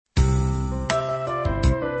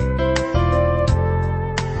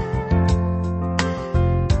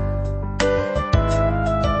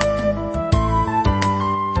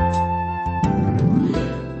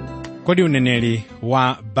Kodi uneneri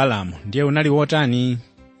wa Balamu ndiye unali wotani?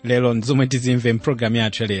 Lero nzomwe tizimve mpulogalamu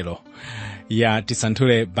yathu lero ya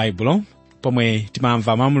tisanthule baibulo, pomwe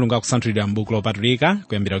timamva mawu a Mulungu akusanthulidwa m'buku lopatulika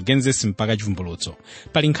kuyambira Genesis mpaka chivumbulutso.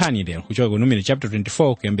 Pali nkhani lero kuchoka ku Numeri chapter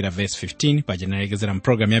 24 kuyambira verse 15 paja tinalekezera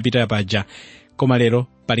mpulogalamu yapita paja, koma lero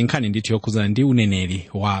pali nkhani ndithu yokhuzana ndi uneneri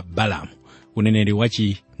wa Balamu, uneneri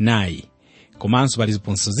wachinayi. Komanso pali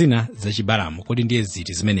ziphunzitso zina zachibalamu. Kodi ndiye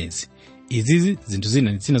ziti zimenezi? Izizi zinthu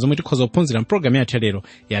zina ndi zina zomwe tikhoza kuphunzira mpulogalamu yathu lero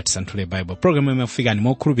ya tisanthule baibulo. Pulogalamu imafikani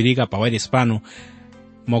mokhulupirika pa Watsopano,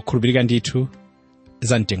 mokhulupirika ndithu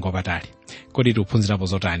za mtengo wapatali. Kodi tikuphunzirapo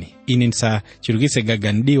zotani? Ine ndisachulukitse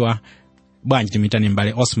gaganidiwa bwanji timitani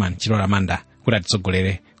mbale Osman Chilola Manda kuti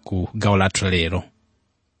atitsogolere ku gawo lathu lero.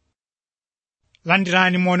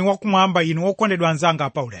 Landirani moni wakumwamba inu okondedwa anzanga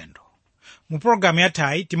pa ulendo. Mu pulogalamu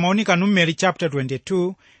yathu timaonika Numeri chapter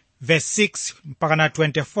 22 verse 6 mpaka na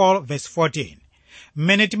 24 verse 14.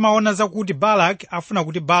 Mmene timaona zakuti Balaki afuna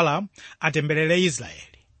kuti Balamu atemberere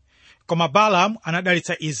Israeli, koma Balamu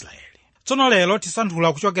anadalitsa Israeli. Tsono lero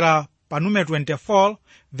tisanthula kuchokera pa Numeri 24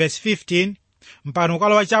 verse 15 mpaka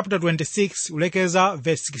ukalowa chapter 26 ulekeza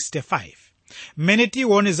verse 65. Mmene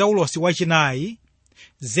tione za Ulosi wachinayi,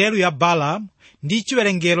 Nzeru ya Balamu ndi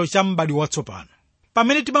chiwerengero cha m'badwo Watsopano.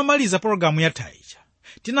 Pamene timamaliza pulogalamu yathu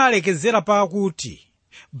tinalekezera pa kuti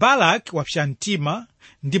Balaki wapsa mtima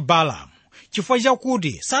ndi Balamu chifukwa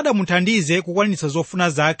chakuti sadamuthandize kukwanitsa zofuna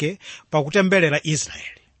zake pakutemberera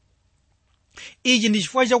Israeli. Ichi ndi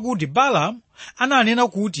chifukwa chakuti Balamu ananena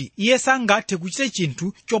kuti iye sangathe kuchita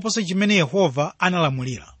chinthu choposa chimene Yehova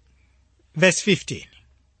analamulira. Verse 15.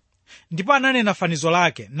 Ndipo ananena fanizo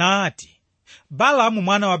lake nati, Balamu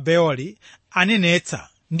mwana wa Beori anenetsa,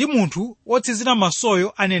 ndi munthu wotsizina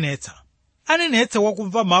masoyo anenetsa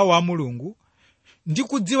wakumva mawu a Mulungu ndi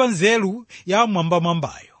kudziwa nzeru ya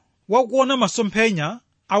mwambamwambayo, wakuona masomphenya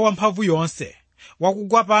a wamphamvu yonse,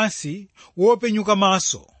 wakugwa pansi wopenyuka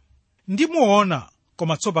maso. Ndimuona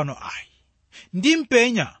koma tsopano ayi,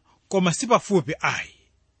 ndimpenya koma sipafupi ayi.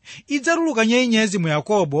 Idzatuluka nyenyezi mu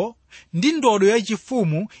Yakobo ndi ndodo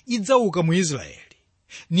yachifumu idzauka mu Israeli,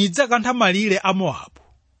 nidzakantha malire a Mowabu,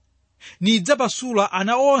 nidzapasula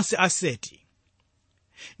ana onse a Seti.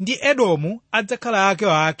 Ndi Edomu adzakhala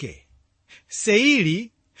ake,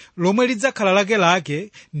 Seiri lomwe lidzakhala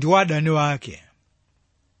lake ndi wadani wake.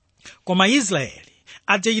 Koma Israeli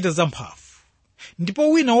adzachita zamphamvu, ndipo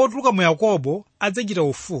wina wotuluka mu Yakobo adzachita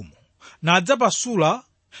ufumu, na adzapasula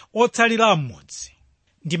otsalira mmodzi.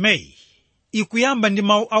 Ndimeyi ikuyamba ndi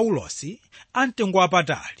mawu a Ulosi amtengo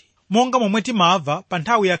wapatali, monga momwe timamva pa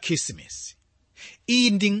nthawi ya Khisimusi. Iyi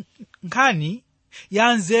ndi nkhani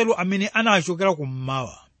ya Nzeru amene anachokera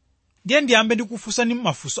kummawa. Ndiye ndiyambe ndikufunsani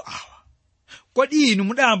mafunso awa. Kodi inu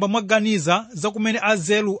mudayamba mwaganiza za kumene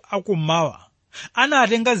Anzeru akummawa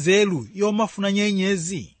anatenga nzeru yomafuna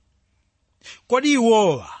nyenyezi? Kodi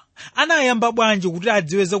iwowa anayamba bwanji kuti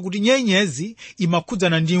adziweza kuti nyenyezi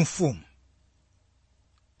imakhudzana ndi mfumu?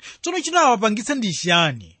 Tsono chinawapangitsa ndi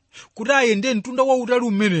chiyani kuti ayende mtunda wautali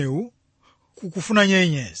umenewu kukufuna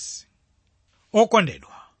nyenyezi?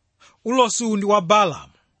 Okondedwa, Ulosi ndi wa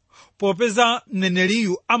Balamu, popeza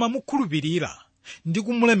mneneriyu amamukhulupirira ndi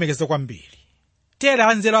kumulemekeza kwambiri. Tere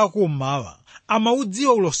Anzeru akummawa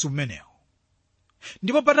amaudziwa ulosi umenewu.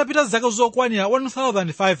 Ndipo patapita zaka zokwanira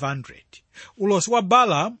 1500 ulosi wa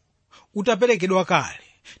Balamu utaperekedwa kale,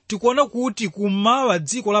 tikuona kuti kummawa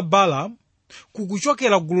dziko la Balamu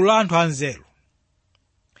kukuchokera gulu la anthu anzeru.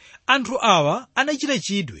 Anthu awa anachita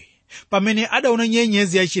chidwi pamene adaona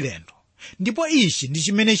nyenyezi yachilendo, ndipo ichi ndi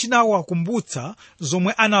chimene chinawakumbutsa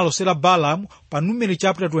zomwe analosera Balamu pa Numeri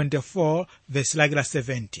chapter 24 verse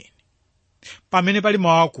 17. Pamene pali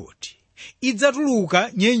mawu akuti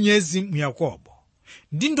idzatuluka nyenyezi mu Yakobo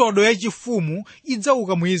ndi ndodo yachifumu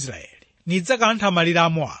idzauka mu Israeli, nidzakantha malire a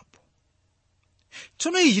Mowabu.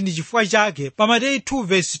 Tsono ichi ndi chifukwa chake pa Mateyu 2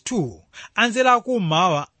 verse 2 Anzeru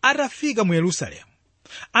akummawa atafika mu Yerusalemu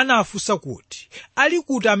anafunsa kuti ali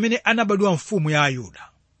kuti amene anabadwa mfumu ya Ayuda.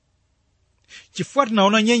 Chifukwa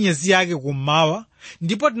tinaona nyenyezi yake kummawa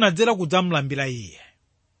ndipo tinadzera kudzamlambira iye.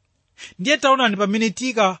 Ndiye taonani pamene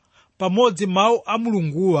tika pamodzi mawu a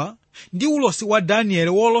Mulunguwa ndi ulosi wa Danieli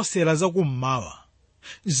wolosera za kummawa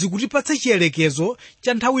zikutipatsa chiyelekezo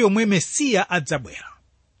cha nthawi yomwe Mesiya adzabwera.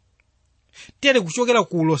 Tere kuchokera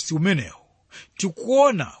ku ulosi umenewu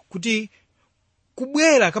tikuona kuti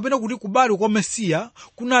kubwera kapena kuti kubadwa kwa Mesiya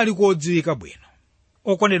kunali kodziwika bwino.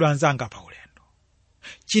 Okondedwa anzanga pa ulendo,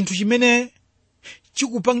 chinthu chimene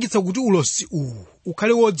chikupangitsa kuti ulosi uwu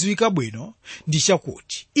ukhale wodziwika bwino ndi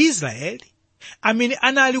chakuti Israeli amene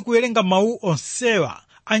anali kuwerenga mawu onsewa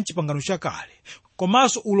a m'Pangano chakale,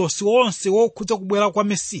 komanso ulosi wonse wokhudza kubwera kwa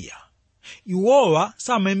Mesiya, iwowa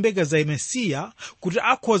samayembekeza Mesiya kuti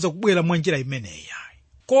akhoza kubwera mwa njira imeneyi.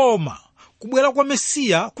 Koma kubwera kwa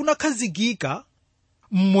Mesiya kunakhazikika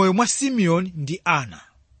m'moyo mwa Simeoni ndi Ana.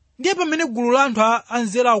 Ndiye pamene gulu la anthu a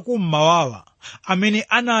Nzeru akummawawa amene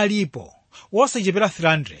analipo wosachepera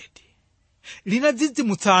 300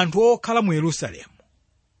 linadzidzimutsa anthu okhala mu Yerusalemu,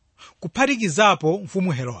 kuphatikizapo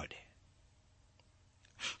mfumu Herode.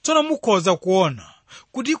 Tsono mukhoza kuona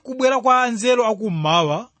kuti kubwera kwa Nzeru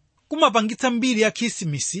akummawa kumapangitsa mbiri ya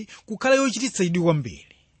Khisimusi kukhala yochititsa chidwi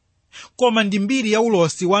kwambiri. Koma ndi mbiri ya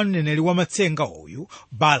ulosi wa mneneri wamatsenga uyu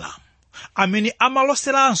Balamu, amene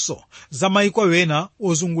amaloseranso za mayiko ena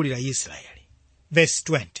ozungulira Israeli. Verse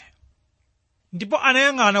 20. Ndipo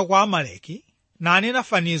anayang'ana kwa Amaleki nanena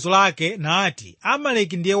fanizo lake nati,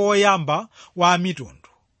 Amaleki ndiye woyamba wa mitundu,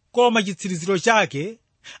 koma chitsiriziro chake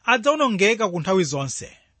adzawonongeka ku nthawi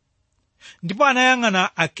zonse. Ndipo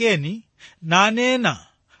anayang'ana Akeni nanena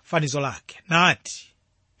fanizo lake nati,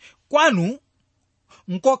 kwanu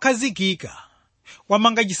nkokhazikika,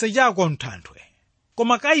 wamanga chisa chako m'thanthwe.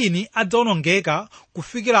 Koma Kaini adzawonongeka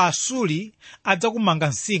kufikira Asuli adzakumanga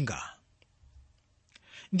msinga.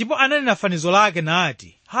 Ndipo ananena fanizo lake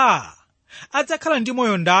nati, adzakhala ndi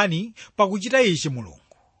moyo ndani pakuchita ichi Mulungu?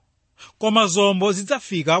 Koma zombo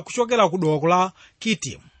zidzafika kuchokera ku doko la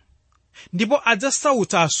Kitimu, ndipo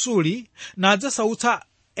adzasautsa Asuli na adzasautsa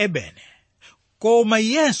Ebene, koma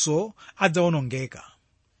iyenso adzawonongeka.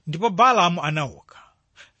 Ndipo Balamu anauka,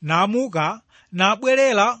 namuka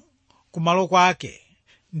nabwerera kumalo kwake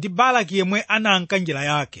ndi Balaki yemwe ananka njira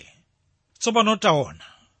yake. Tsopano taona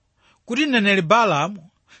kuti mneneri Balamu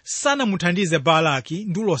sanamuthandize Balaki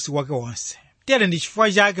ndi ulosi wake wonse. Tere ndi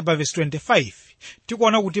chifukwa chake pa verse 25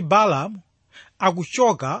 tikuona kuti Balamu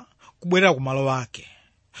akuchoka kubwerera kumalo wake.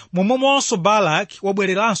 Momwemonso Balaki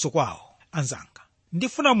wabwereranso kwawo. Anzanga,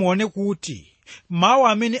 ndifuna muone kuti mawu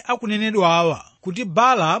amene akunenedwa awa kuti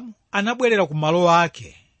Balamu anabwerera kumalo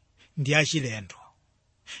wake ndi achilendo.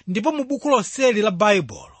 Ndipo mu buku lonseli la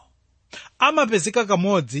Baibulo amapezeka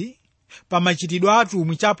kamodzi pa machitidwe a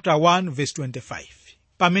atumwi chapter 1 verse 25,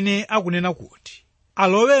 pamene akunena kuti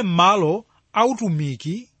alowe m'malo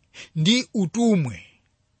autumiki ndi utumwi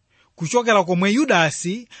kuchokera komwe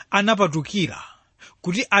Yudasi anapatukira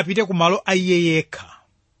kuti apite kumalo a iye yekha.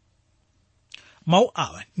 Mawu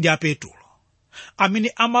awa ndi a Petulo,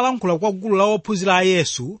 amene amalankhula kwa gulu la ophunzira a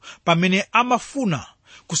Yesu pamene amafuna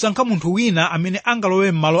kusankha munthu wina amene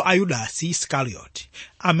angalowe m'malo a Yudasi Isikarioti,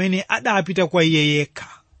 amene adapita kwa iye yekha,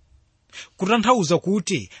 kutanthauza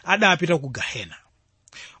kuti adapita ku Gehena.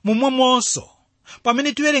 Momwemonso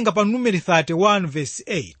pamene tiwerenga pa numeri 31 verse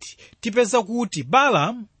 8 tipeza kuti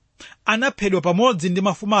Balamu anaphedwa pamodzi ndi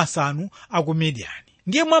mafumu asanu a ku Midiyani.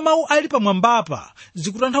 Ndiye mwa mawu ali pamwambapa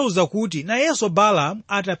zikutanthauza kuti nayenso Balamu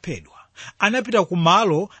ataphedwa anapita ku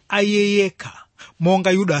malo a iye yekha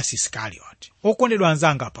monga Yudasi Isikarioti. Okondedwa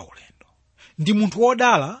anzanga pa ulendo, ndi munthu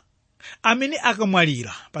wodala amene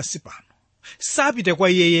akamwalira pansi pano sapita kwa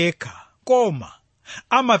iye yekha, koma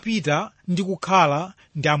amapita ndi kukhala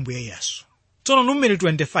ndi Ambuye Yesu. Tsono numeri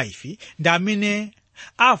 25 ndi amene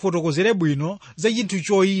afotokozere bwino za chinthu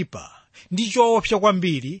choyipa ndi choopsa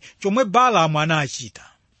kwambiri chomwe Balamu anachita.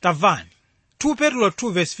 Tamvani 2 Petulo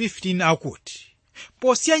 2 verse 15 akuti,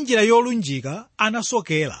 posiya njira yolunjika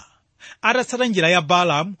anasokera atatsata njira ya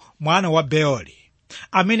Balamu mwana wa Beori,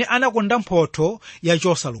 amene anakonda mphotho ya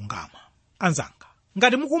chosalungama. Anzanga,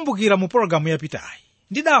 ngati mukumbukira mu pologalamu yapitayi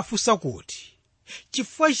ndidafunsa kuti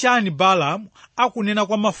chifukwa chani Balamu akunena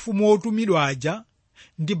kwa mafumu otumidwa aja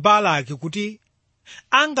ndi Balaki kuti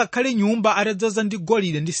angakhale nyumba atadzaza ndi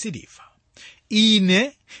golide ndi siliva,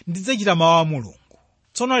 ine ndidzachita mawu a Mulungu.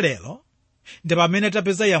 Tsono lero ndi pamene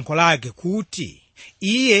tapeza yankho lake kuti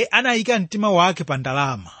iye anayika mtima wake pa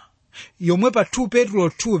ndalama, yomwe pa 2 Petulo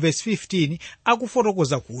 2 verse 15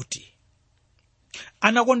 akufotokoza kuti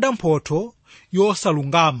anakonda mphotho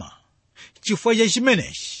yosalungama. Chifukwa cha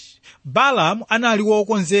chimenechi Balamu anali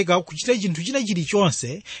wokonzeka kuchita chinthu china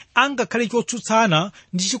chilichonse angakhale chotsutsana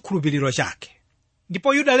ndi chikhulupiriro chake.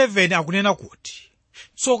 Ndipo Yuda 11 akunena kuti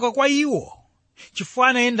tsoka kwa iwo chifukwa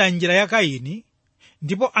anayenda njira ya Kaini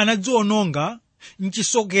ndipo anadziononga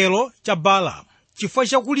mchisokero cha Balamu chifukwa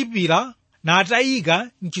chakulipira na atayika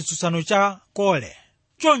mchitsutsano cha Kole.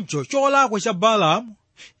 Choncho cholakwa cha Balamu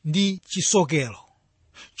ndi chisokero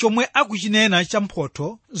chomwe akuchinena cha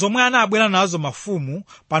mphotho zomwe anabwera nazo mafumu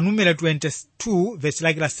pa numero 22 verse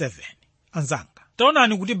like la 7. Anzanga,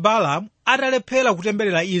 taonani kuti Balamu atalephera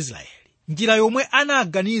kutemberera Israeli, njira yomwe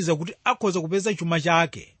anaganiza kuti akhoza kupeza chuma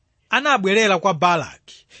chake, anabwerera kwa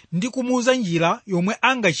Balaki ndi kumuuza njira yomwe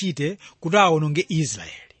angachite kuti awononge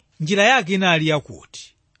Israeli. Njira yake inali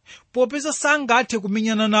yakuti popeza sangathe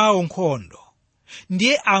kumenyana nawo nkhondo,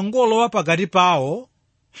 ndiye angolowa pakati pawo,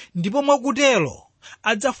 ndipo mwakutero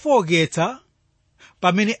adzafowoketsa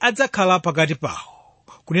pamene adzakhala pakati pawo,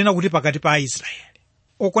 kunena kuti pakati pa Aisraeli.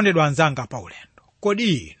 Okondedwa anzanga pa ulendo,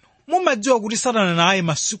 kodi inu mumadziwa kuti Satana naye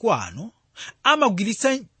masiku ano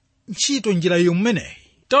amagwiritsa ntchito njira imeneyi?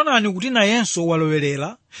 Taonani kuti nayenso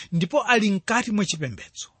walowerera ndipo ali mkati mwa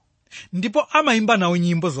chipembedzo, ndipo amayimba nawo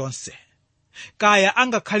nyimbo zonse, kaya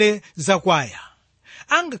angakhale zakwaya,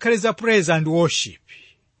 angakhale za praise and worship,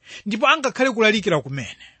 ndipo angakhale kulalikira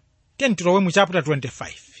kumene. Tilowe mu chapter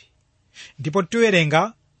 25 ndipo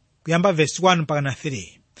tiwerenga kuyamba verse 1 mpaka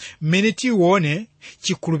 3, mmene tione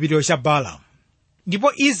chikhulupiriro cha Balamu.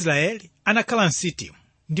 Ndipo Israeli anakhala m'Sitimu,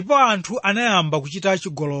 ndipo anthu anayamba kuchita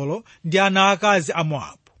chigololo ndi ana akazi a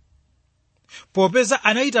Mowabu, popeza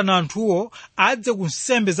anayitana anthuwo adze ku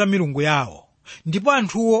nsembe za milungu yawo, ndipo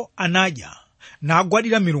anthuwo anadya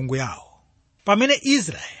nagwadira milungu yawo. Pamene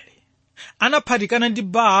Israeli anaphatikana ndi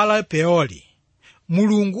Baala Peori,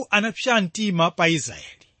 Mulungu anapsa mtima pa Israeli.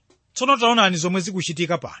 Tsono taonani zomwe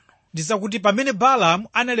zikuchitika pano ndi zakuti pamene Balamu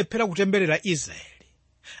analephera kutemberera Israeli,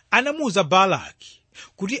 anamuwuza Balaki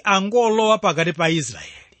kuti angolowa pakati pa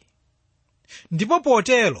Israeli, ndipo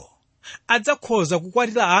potero adzakhoza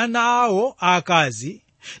kukwatira ana awo aakazi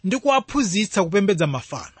ndi kuwaphunzitsa kupembedza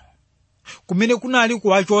mafano, kumene kunali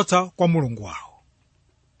kuwachotsa kwa Mulungu wawo.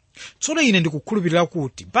 Tsono ine ndikukhulupirira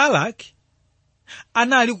kuti Balaki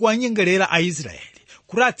anali kuwanyengerera Aisraeli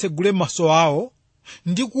kuti atsegule maso awo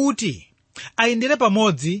ndi kuti ayendere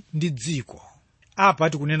pamodzi ndi dziko. Apa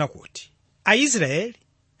tikunena kuti Aisraeli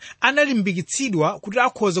analimbikitsidwa kuti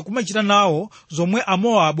akhoza kumachita nawo zomwe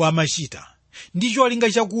Amowabu amachita, ndi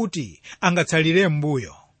cholinga chakuti angatsalire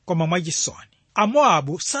m'mbuyo. Koma mwachisoni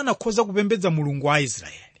Amowabu sanakhoza kupembedza Mulungu wa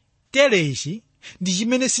Aisraeli. Tere ichi ndi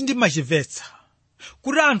chimene sindimachimvetsa,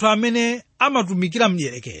 kuti anthu amene amatumikira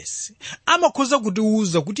mdierekezi amakhoza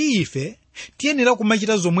kutiwuza kuti ife tiyenera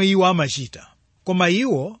kumachita zomwe iwo amachita, koma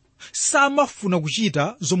iwo samafuna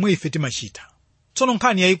kuchita zomwe ife timachita. Tsono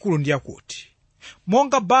nkhani yayikulu ndi yakuti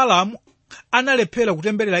monga Balamu analephera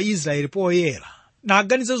kutemberera Israeli poyera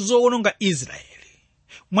naganiza zowononga Israeli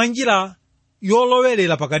mwa njira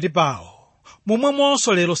yolowerera pakati pawo,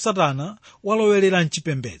 momwemonso lero Satana walowerera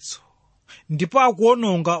mchipembedzo ndipo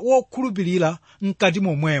akuwononga wokhulupirira mkati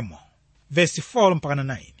momwemo. Verse 4 mpaka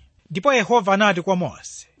 9. Ndipo Yehova anati kwa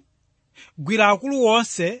Mose, gwira akulu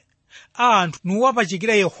onse a anthu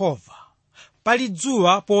nuwapachikire Yehova pali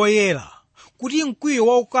dzuwa poyera, kuti mkwiyo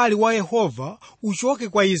waukali wa Yehova uchoke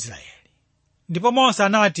kwa Israeli. Ndipo Mose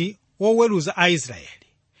anati woweruza a Israeli,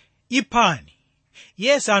 iphani.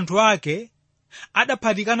 Yense anthu ake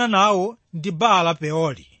adaphatikana nawo ndi Baala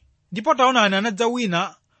Peori. Ndipo taonani anadza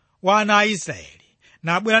wina wa ana a Israeli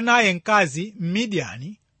nabwera naye mkazi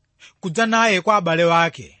Mmidiyani kudza naye kwa abale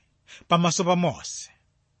wake pamaso pa Mose,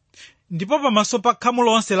 ndipo pamaso pa khamu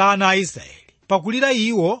lonse la ana a Israeli pakulira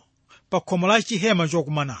iwo pa khomo la chihema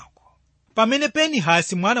chokumanako. Pamene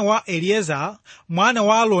Pinehasi mwana wa Eliezara mwana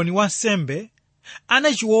wa Aaroni wansembe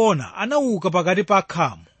anachiona, anauka pakati pa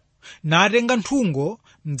khamu natenga nthungo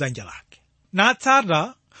m'dzanja lake,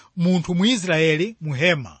 natsata munthu mu Israeli mu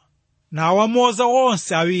hema, nawamoza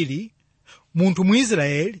onse awiri, munthu mu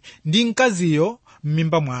Israeli ndi mkaziyo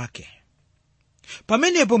m'mimba mwake.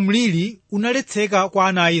 Pamenepo mliri unaletseka kwa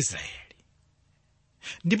ana a Israeli,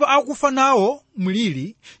 ndipo akufa nawo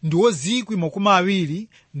mliri ndiwo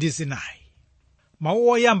 24,000. Mawu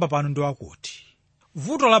oyamba pano ndi akuti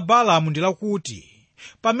vuto la Balamu ndi lakuti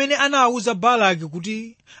pamene anawuza Balaki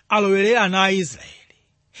kuti alowerere ana a Israeli,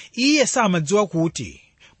 iye samadziwa kuti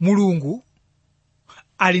Mulungu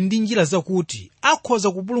ali ndi njira zakuti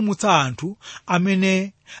akhoza kupulumutsa anthu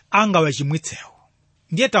amene angawachimwitsewo.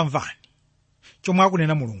 Ndiye tamvani chomwe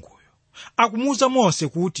akunena Mulunguyo. Akumuwuza Mose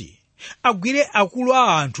kuti agwire akulu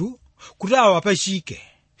a anthu kuti awapachike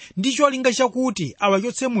ndi cholinga chakuti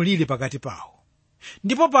awachotse muliri pakati pawo.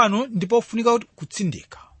 Ndipo pano ndipofunika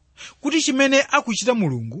kutsindika kuti chimene akuchita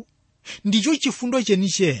Mulungu ndicho chifundo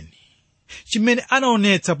chenicheni chimene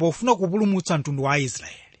anaonetsa pofuna kupulumutsa mtundu wa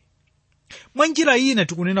Israeli. Mwa njira ina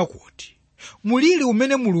tikunena kuti muliri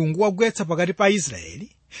umene Mulungu wagwetsa pakati pa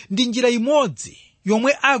Israeli ndi njira imodzi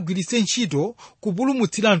yomwe agwiritse ntchito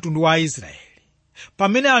kupulumutsira mtundu wa Israeli,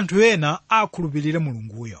 pamene anthu ena akhulupirire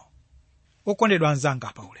Mulunguyo. Okondedwa anzanga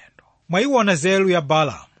pa ulendo, mwayiona nzeru ya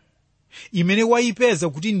Balamu imene wayipeza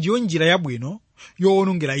kuti ndiyo njira yabwino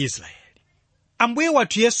yowonongera Israeli. Ambuye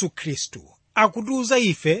wathu Yesu Khristu akutiuza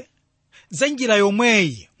ife za njira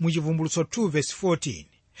yomweyi mu Chivumbulutso 2:14,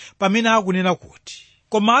 pamene akunena kuti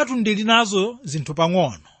komatu ndili nazo zinthu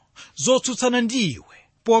pang'ono zotsutsana ndi iwe,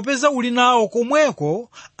 popeza uli nawo komweko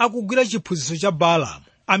akugwira chiphunzitso cha Balamu,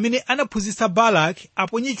 amene anaphunzitsa Balaki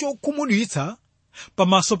aponye chokhumudwitsa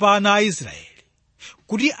pamaso pa ana a Israeli,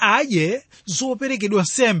 kuti adye zoperekedwa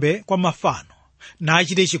nsembe kwa mafano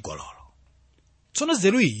nachite chigololo. Tsono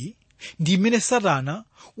nzeru iyi ndi imene Satana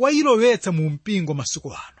wayilowetsa mu mpingo masiku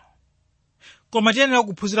ano. Koma tiyenera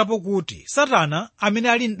kuphunzirapo kuti Satana amene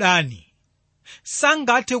ali mdani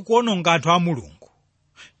sangathe kuwononga anthu a Mulungu,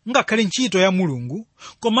 ngakhale ntchito ya Mulungu,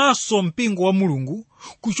 komanso mpingo wa Mulungu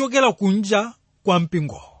kuchokera kunja kwa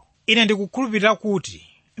mpingowo. Ine ndikukhulupirira kuti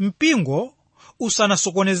mpingo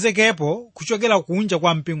usanasokonezekepo kuchokera kunja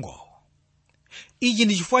kwa mpingowo. Ichi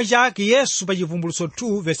ndi chifukwa chake Yesu pa Chivumbulutso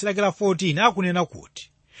 2:14 akunena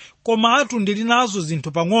kuti, komatu ndili nazo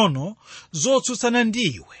zinthu pang'ono zotsutsana ndi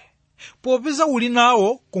iwe, popeza uli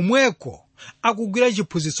nawo komweko akugwira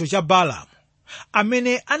chiphunzitso cha Balamu,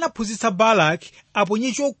 amene anaphunzitsa Balaki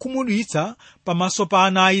aponye chokhumudwitsa pamaso pa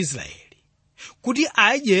ana a Israeli, kuti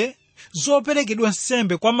adye zoperekedwa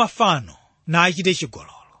nsembe kwa mafano nachite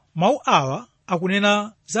chigololo. Mawu awa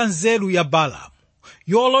akunena za nzeru ya Balamu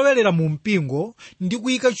yolowelera mu mpingo ndi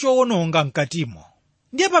kuyika chowononga mkatimo.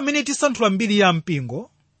 Ndiye pamene tisanthula mbiri ya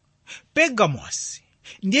mpingo, Pergamosi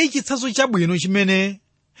ndiye chitsanzo chabwino chimene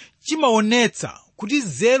chimaonetsa kuti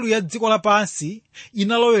nzeru ya dziko lapansi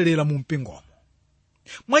inalowelera mu mpingomo.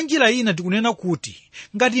 Mwa njira ina tikunena kuti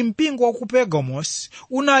ngati mpingo wa ku Pergamosi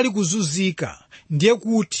unali kuzunzika, ndiye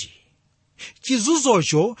kuti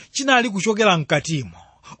chizunzocho chinali kuchokera mkatimo,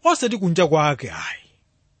 osati kunja kwake ayi.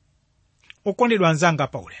 Okondedwa anzanga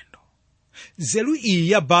pa ulendo, nzeru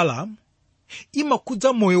iyi ya Balamu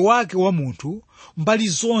imakhudza moyo wake wa munthu mbali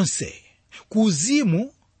zonse,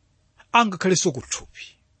 kuuzimu angakhalenso kuthupi.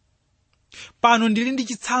 Pano ndili ndi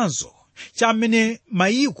chitsanzo cha amene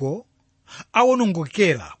mayiko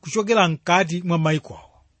awonongokera kuchokera mkati mwa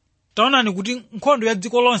mayikowo. Taonani kuti nkhondo ya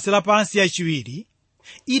dziko lonse lapansi yachiwiri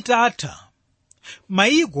itatha,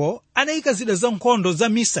 mayiko anayika zida za nkhondo za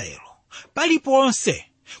misailo paliponse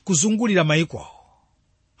kuzungulira mayikowo.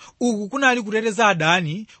 Uku kunali kuteteza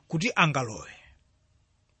adani kuti angalowe.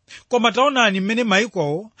 Koma taonani mmene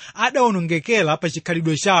mayikowo adawonongekera pa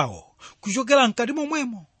chikhalidwe chawo kuchokera mkati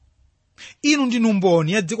momwemo. Inu ndinu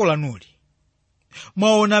mboni ya dziko lanuli.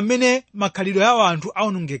 Mwaona mmene makhalidwe ya anthu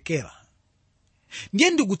awonongekera. Ndiye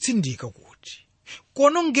ndikutsindika kuti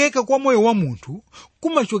kuwonongeka kwa moyo wa munthu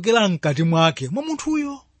kumachokera mkati mwake mwa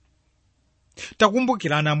munthuyo.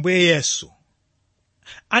 Takumbukirani Ambuye Yesu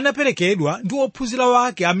anaperekedwa ndi ophunzira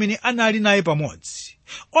wake amene anali naye pamodzi,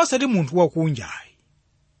 osati munthu wakunjayi.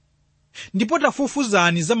 Ndipo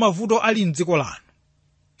tafufuzani za mavuto ali m'dziko lanu,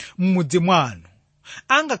 m'mudzi mwanu,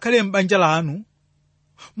 angakhale m'banja lanu,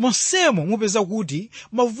 monsemo mupeza kuti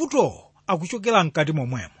mavuto akuchokera mkati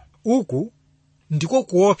momwemo. Uku ndiko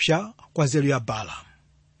kuopsa kwa nzeru ya Balamu.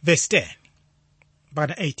 Verse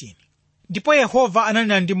 10-18. Ndipo Yehova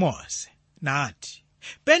ananena ndi Mose nati,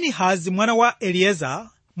 Penihazi mwana wa Elieza,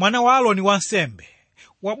 mwana wa Aaroni wansembe,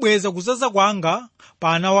 wabweza kuzaza kwanga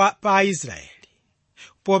pa Aisraeli,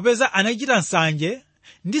 popeza anachita nsanje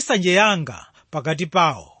ndi nsanje yanga pakati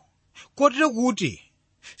pawo, kotero kuti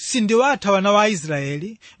sindiwatha wana wa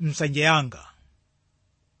Aisraeli msanje yanga.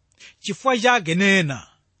 Chifukwa chake nena,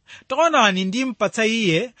 taonani ndimpatsa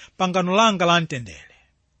iye pangano langa la mtendere,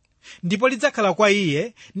 ndipo lidzakhala kwa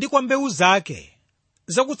iye ndi kwa mbewu zake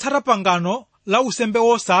zakutsata pangano la usembe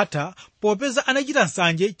wosatha, popeza anachita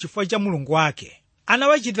nsanje chifukwa cha Mulungu wake.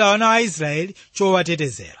 Anawachitira wana wa Aisraeli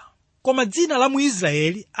chowatetezera. Koma dzina la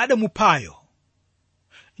Muisraeli adamuphayo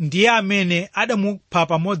ndiye amene adamupha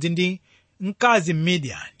pamodzi ndi mkazi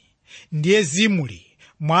Mmidiyani, ndiye Zimuri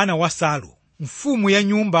mwana wa Salu, mfumu ya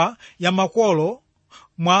nyumba ya makolo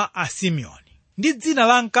mwa Asimeoni. Ndi dzina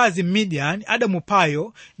la mkazi Mmidiyani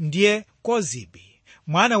adamuphayo ndiye Kozibi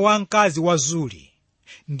mwana wa mkazi wa Zuri,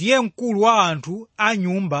 ndiye mkulu wa anthu a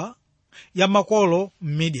nyumba ya makolo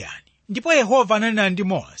Mmidiyani. Ndipo Yehova ananena ndi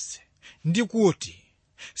Mose ndi kuti,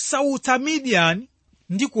 sautsa Midiyani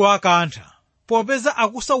ndi kuwakantha, popeza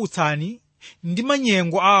akusautsani ndi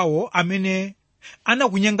manyengo awo amene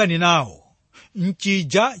anakunyengani nawo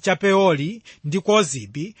mchija cha Peori ndi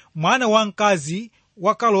Kozibi mwana wa mkazi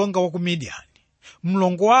wa kalonga wa ku Midiyani,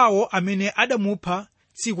 mlongo wawo amene adamupha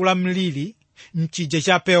tsiku la mliri mchija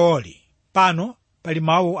cha Peori. Pano pali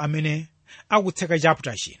mawu amene akutseka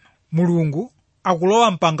chapter chino. Mulungu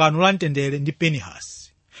akulowa mpangano la mtendere ndi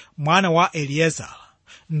Pinehasi mwana wa Eliezara,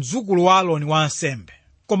 mdzukulu wa Aaroni wansembe.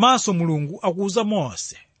 Komanso Mulungu akuwuza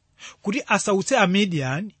Mose kuti asautse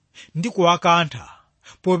Amidiyani ndi kuwakantha,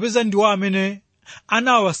 popeza ndiwo amene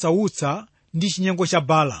anawasautsa ndi chinyengo cha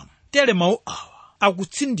Balamu. Tere mawu awa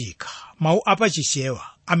akutsindika mawu apachishewa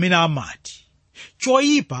amene amati,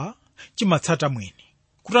 choyipa chimatsata mwini.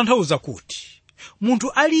 Kutanthauza kuti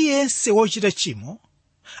munthu aliyense wochita tchimo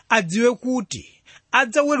adziwe kuti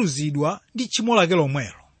adzaweruzidwa ndi tchimo lake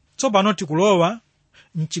lomwelo. Tsopano tikulowa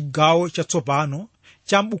mchigawo chatsopano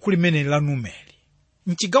cha m'buku limeneli la Numeri.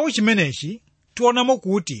 Mchigawo chimenechi tionamo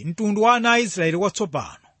kuti mtundu wa ana a Israeli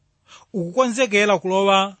watsopano ukukonzekera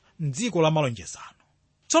kulowa m'dziko la malonjezano.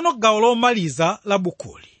 Tsono gawo lomaliza la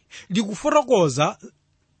bukuli likufotokoza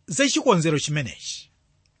za chikonzero chimenechi.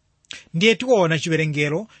 Ndiye tikuona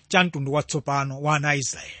chiwerengero cha mtundu watsopano wa ana a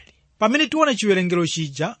Israeli. Pamene tiona chiwerengero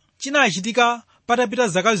chija chinachitika patapita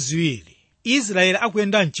zaka ziwiri Israeli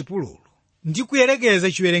akuyenda m'chipululu, ndi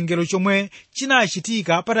kuyerekeza chiwerengero chomwe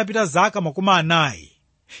chinachitika patapita zaka 40,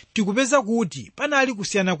 tikupeza kuti panali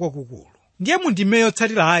kusiyana kwakukulu. Ndiye mu ndime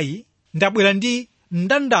yotsatirayi ndabwera ndi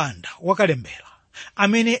mndandanda wakalembera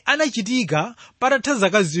amene anachitika patatha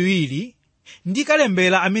zaka ziwiri ndi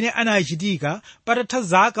kalembera amene anachitika patatha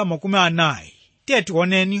zaka 40. Tiye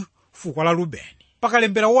tioneni fuko la Rubeni.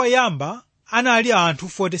 Pakalembera woyamba anali anthu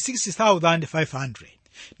 46,500,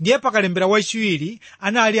 ndiye pakalembera wachiwiri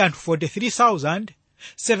anali anthu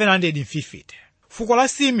 43,750. Fuko la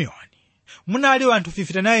Simeoni munali anthu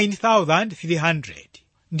 59,300,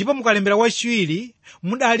 ndipo mukalembera wachiwiri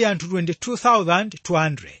mudali anthu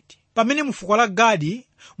 22,200. Pamene mu fuko la Gadi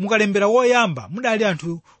mukalembera woyamba mudali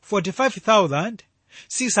anthu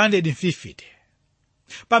 45,650.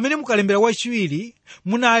 Pamene mukalembera wachiwiri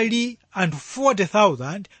munali anthu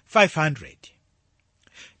 40,500.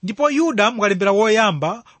 Ndipo Yuda mukalembera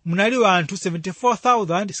woyamba munali anthu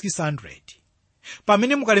 74,600.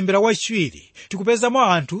 Pamene mukalembera wachiwiri tikupezamo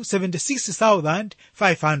anthu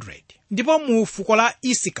 76,500. Ndipo mu fuko la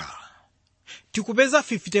Isakara tikupeza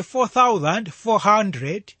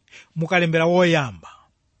 54,400 mukalembera woyamba.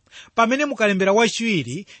 Pamene mukalembera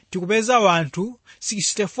wachiwiri tikupeza anthu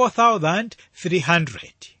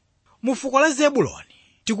 64,300. Mu fuko la Zebuloni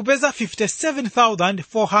tikupeza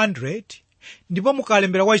 57,400, ndipo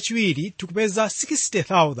mukalembera wachiwiri tikupeza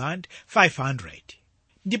 60,500.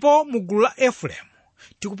 Ndipo mu gulu la Efereimu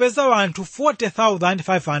tikupeza anthu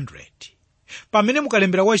 40,500, pamene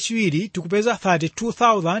mukalembera wachiwiri tikupeza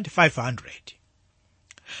 32,500.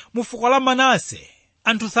 Mu fuko la Manase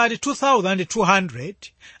anthu 32,200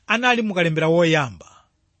 anali mukalembera woyamba,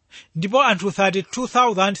 ndipo anthu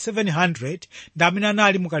 32,700 ndi amene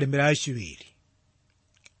anali mukalembera wachiwiri.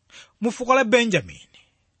 Mu fuko la Benjamini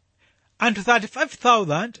anthu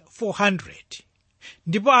 35,400,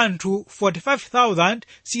 ndipo anthu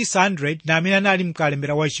 45,600 ndi amene anali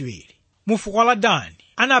mukalembera wachiwiri. Mu fuko la Dani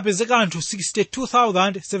anapezeka anthu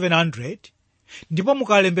 62,700, ndipo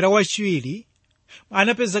mukalembera wachiwiri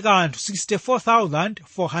anapezeka anthu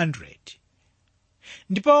 64,400.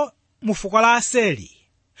 Ndipo mu fuko la Aseri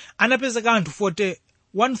anapezeka anthu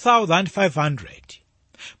 41,500,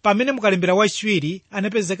 pamene mukalembera wachiwiri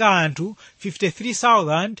anapezeka anthu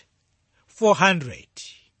 53,400.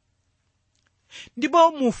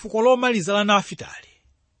 Ndipo mu fuko lomaliza la Nafitali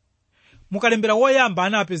mukalembera woyamba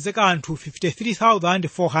anapezeka anthu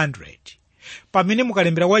 53,400, pamene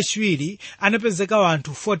mukalembera wachiwiri anapezeka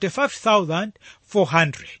anthu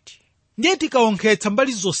 45,400. Ndiye tikaonkhetsa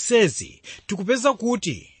mbali zonsezi tikupeza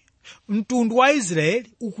kuti mtundu wa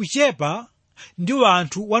Israeli ukuchepa ndi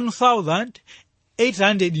anthu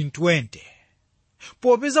 1,820.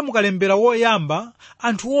 Popeza mukalembera woyamba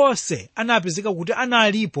anthu onse anapezeka kuti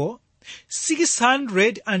analipo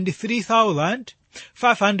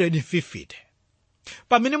 603,550,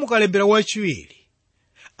 pamene mukalembera wachiwiri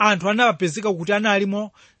anthu anapezeka kuti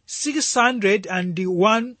analimo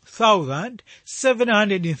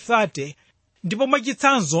 601,730. Ndipo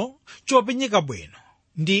mwachitsanzo chopenyeka bwino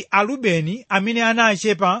ndi Arubeni amene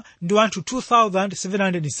anachepa ndi anthu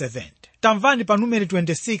 2,770. Tamvani pa Numeri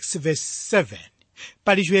 26 verse 7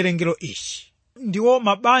 pali chiwerengero ichi: ndiwo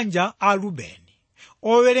mabanja a Rubeni,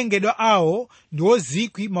 owerengedwa awo ndiwo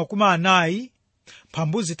 40,000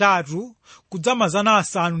 kudza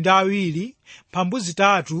 700 pambuzi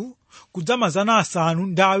 3 kudza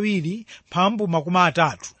 700 pambu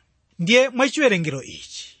 30. Ndiye mwachiwerengero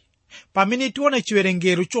ichi pamene tiona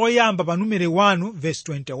chiwerengero choyamba pa Numeri 1 verse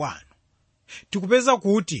 21 tikupeza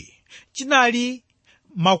kuti chinali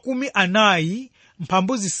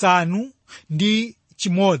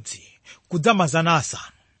 40,500 kudza 500.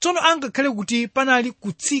 Tsono angakhale kuti panali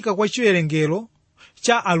kutsika kwa chiwerengero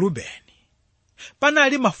cha Arubeni,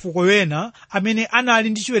 panali mafuko ena amene anali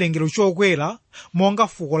ndi chiwerengero chokwera monga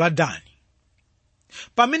fuko la Dani.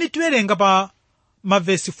 Pamene tiwerenga pa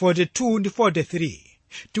mavesi 42 ndi 43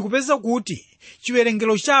 tikupeza kuti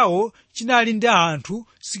chiwerengero chawo chinali ndi anthu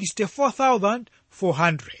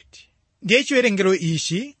 64,400. Ndiye chiwerengero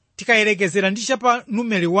ichi tikayerekezera ndi chapa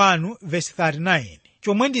numeri 1 verse 39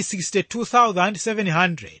 chomwe ndi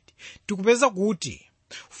 62,700 tikupeza kuti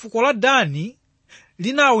fuko la Dani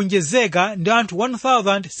linawonjezeka ndi anthu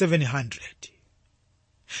 1,700.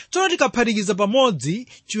 Tsono tikaphatikiza pamodzi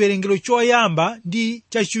chiwerengero choyamba ndi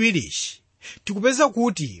chachiwirichi tikupeza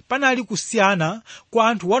kuti panali kusiyana kwa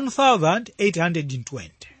anthu 1,820.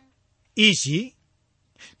 Ichi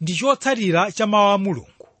ndi chotsatira cha mawu a Mulungu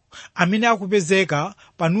amene akupezeka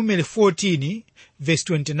pa numeri 14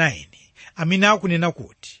 verse 29 amene akunena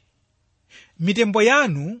kuti mitembo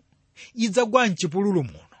yanu idzagwa mchipululu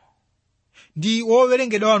muno ndi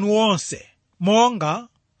wowerengedwa wanu wonse monga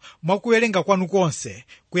mwakuwerenga kwanu konse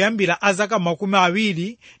kuyambira azaka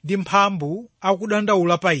 20 ndi mphambu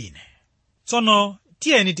akudandaula pa ine. Tsono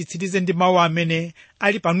tiyeni titsirize ndi mawu amene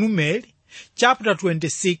ali pa numeri chapter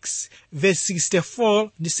 26 verse 64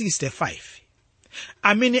 ndi 65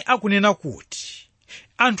 amene akunena kuti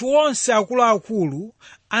anthu onse akuluakulu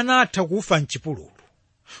anatha kufa mchipululu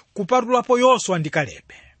kupatulapo Yoswa ndi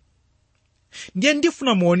Kalebe. Ndiye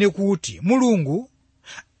ndifuna muone kuti Mulungu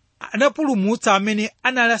anapulumutsa amene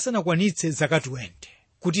anali asanakwanitse zaka 20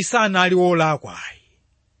 kuti sanali wolakwa.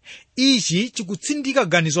 Ichi chikutsindika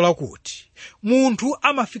ganizo lakuti munthu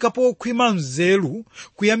amafika pokhwima nzeru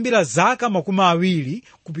kuyambira zaka 20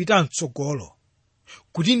 kupita mtsogolo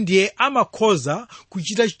kuti ndiye amakhoza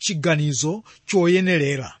kuchita chiganizo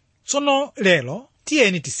choyenerera. Tsono lero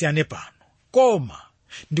tiyeni tisiyane pano, koma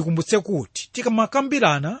ndikumbutse kuti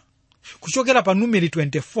tikamakambirana kuchokera pa numeri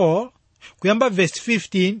 24 kuyamba verse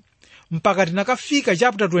 15 mpaka tinakafika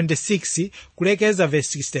chapter 26 kulekeza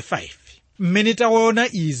verse 65 mmene taona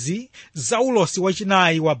izi za ulosi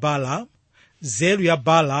wachinayi wa Balamu, nzeru ya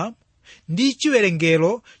Balamu ndi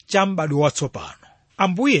chiwerengero cha m'badwo watsopano.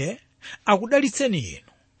 Ambuye akudalitseni inu.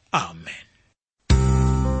 Amen.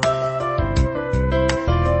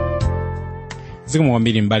 zikomo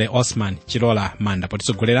kwambiri m'bale Osman Chilola Manda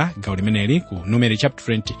potitsogolera gawo limeneli ku numeri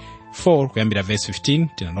chapter 24 kuyambira verse 15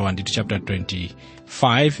 tinalowa ndithu chapter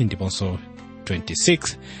 25 ndiponso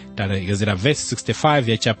 26 talekezera verse 65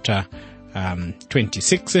 ya chapter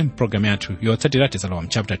 26. Programu yathu yotsatira tizalowa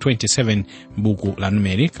mchapter 27 buku la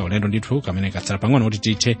numeri, kaulendo ndithu kamene katsala pang'ono kuti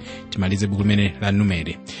tithe timalize buku limene la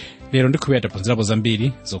numeri. Lero ndikhulupirira taphunzirapo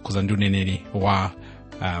zambiri zokhuza ndi uneneri wa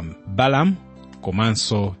Balamu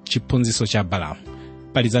komanso chiphunzitso cha Balamu.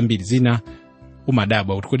 Pali zambiri zina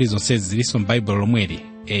umadabwa kuti kodi zonsezi zilinso m'baibulo lomweli.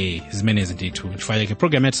 Zimenezi ndithu chifukwa chake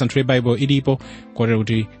programu ya tisanthule baibulo ilipo kotero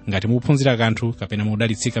kuti ngati mukuphunzira kanthu kapena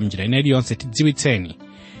mudalitsika mnjira ina iliyonse tidziwitseni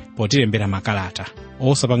potilembera makalata.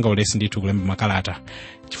 Osapanga ulesi ndithu kulemba makalata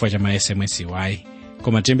chifukwa cha ma SMS wayi,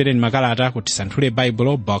 koma tilembereni makalata ku tisanthule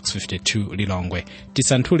baibulo box 52 Lilongwe,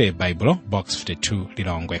 tisanthule baibulo box 52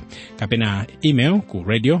 Lilongwe, kapena email ku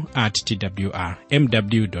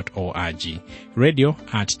radio@twrmw.org,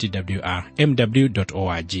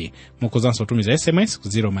 radio@twrmw.org. mukuzanso tumiza SMS ku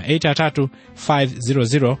 083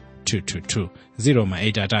 500 222,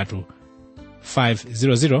 083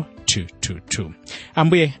 500 222.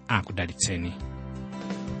 Ambuye akudalitseni.